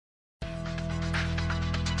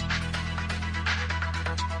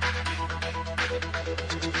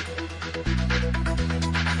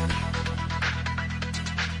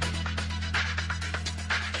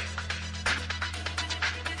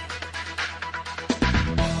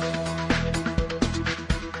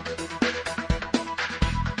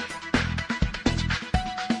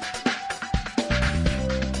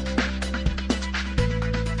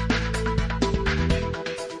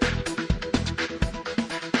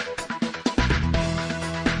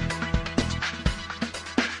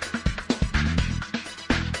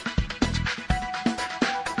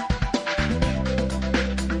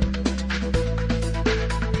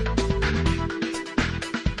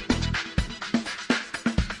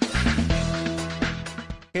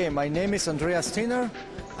Okay, my name is Andreas Tinner.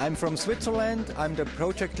 I'm from Switzerland. I'm the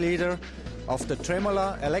project leader of the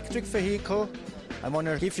Tremola electric vehicle. I want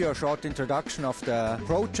to give you a short introduction of the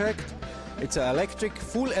project. It's an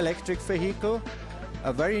full electric vehicle,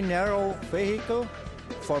 a very narrow vehicle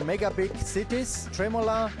for mega big cities.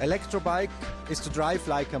 Tremola electrobike is to drive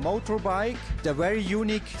like a motorbike. The very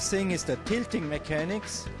unique thing is the tilting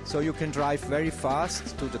mechanics, so you can drive very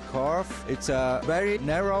fast to the curve. It's very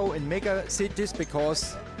narrow in mega cities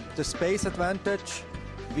because the space advantage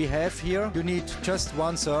we have here, you need just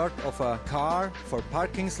 1/3 of a car for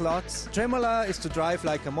parking slots. Tremola is to drive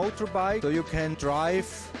like a motorbike, so you can drive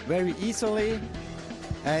very easily.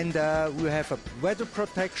 And we have a weather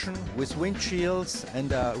protection with windshields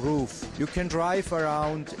and a roof. You can drive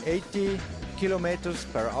around 80 kilometers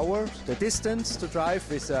per hour. The distance to drive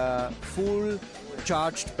with a full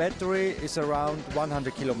charged battery is around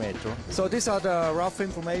 100 kilometers. So these are the rough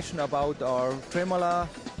information about our Tremola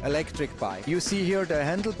electric bike. You see here the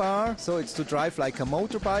handlebar, so it's to drive like a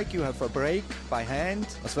motorbike. You have a brake by hand,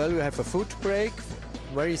 as well you have a foot brake,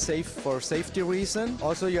 very safe for safety reason.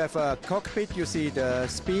 Also you have a cockpit, you see the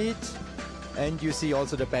speed, and you see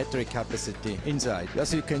also the battery capacity inside.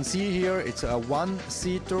 As you can see here, it's a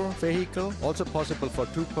one-seater vehicle, also possible for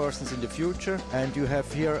 2 persons in the future. And you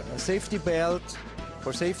have here a safety belt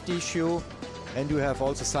for safety issue, and you have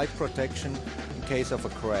also side protection in case of a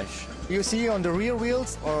crash. You see on the rear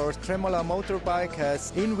wheels, our Tremola motorbike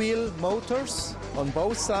has in-wheel motors on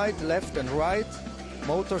both sides, left and right,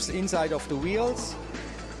 motors inside of the wheels.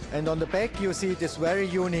 And on the back you see this very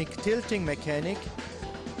unique tilting mechanic.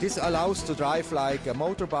 This allows to drive like a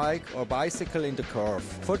motorbike or bicycle in the curve.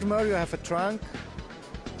 Furthermore, you have a trunk.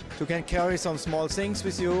 You can carry some small things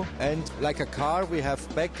with you. And like a car, we have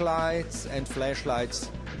backlights and flashlights,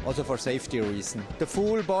 also for safety reason. The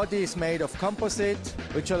full body is made of composite,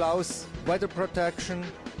 which allows weather protection.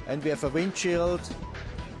 And we have a windshield,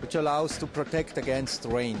 which allows to protect against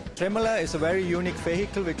rain. Tremola is a very unique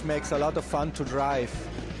vehicle, which makes a lot of fun to drive.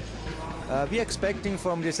 We're expecting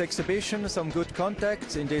from this exhibition some good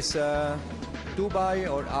contacts in this Dubai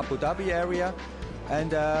or Abu Dhabi area.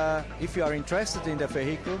 And if you are interested in the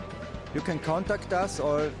vehicle, you can contact us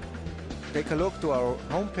or take a look to our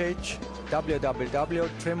homepage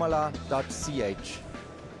www.tremola.ch.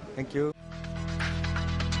 Thank you.